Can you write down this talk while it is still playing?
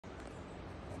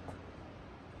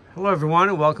Hello everyone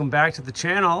and welcome back to the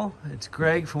channel. It's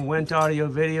Greg from Went Audio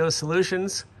Video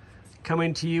Solutions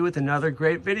coming to you with another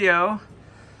great video.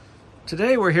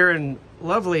 Today we're here in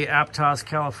lovely Aptos,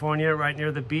 California, right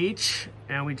near the beach,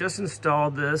 and we just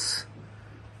installed this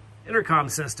intercom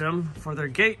system for their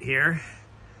gate here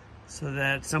so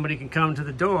that somebody can come to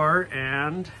the door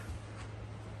and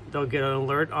they'll get an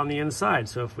alert on the inside.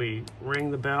 So if we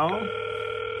ring the bell,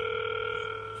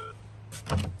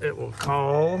 it will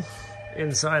call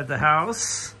inside the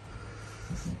house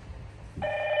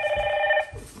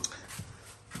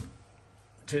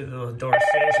to the door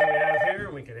station we have here,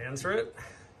 and we can answer it.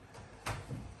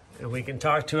 And we can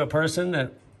talk to a person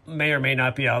that may or may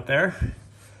not be out there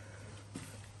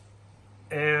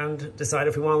and decide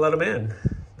if we want to let them in.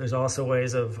 There's also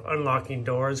ways of unlocking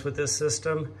doors with this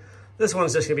system. This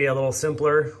one's just gonna be a little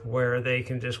simpler where they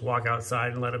can just walk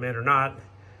outside and let them in or not.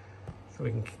 So we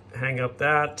can hang up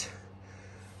that.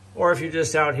 Or if you're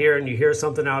just out here and you hear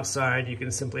something outside, you can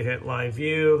simply hit live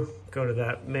view, go to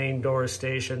that main door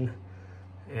station,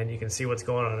 and you can see what's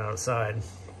going on outside.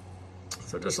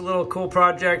 So just a little cool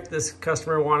project. This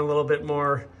customer wanted a little bit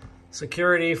more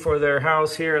security for their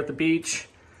house here at the beach.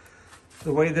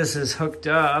 The way this is hooked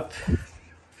up,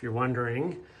 if you're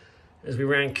wondering, is we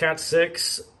ran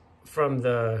Cat6 from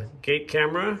the gate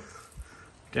camera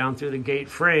down through the gate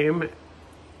frame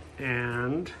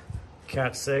and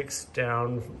Cat6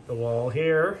 down the wall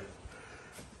here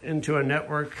into a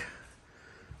network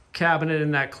cabinet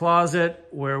in that closet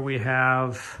where we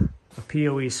have a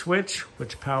PoE switch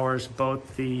which powers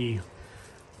both the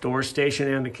door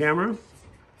station and the camera.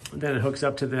 And then it hooks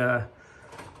up to the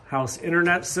house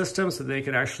internet system so they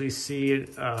could actually see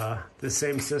the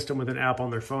same system with an app on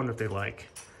their phone if they like.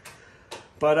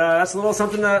 But that's a little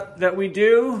something that we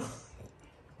do.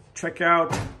 Check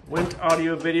out Went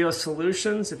Audio Video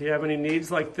Solutions if you have any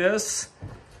needs like this.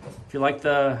 If you like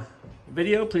the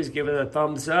video, please give it a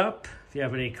thumbs up. If you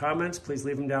have any comments, please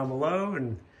leave them down below,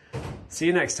 and see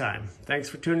you next time. Thanks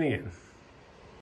for tuning in.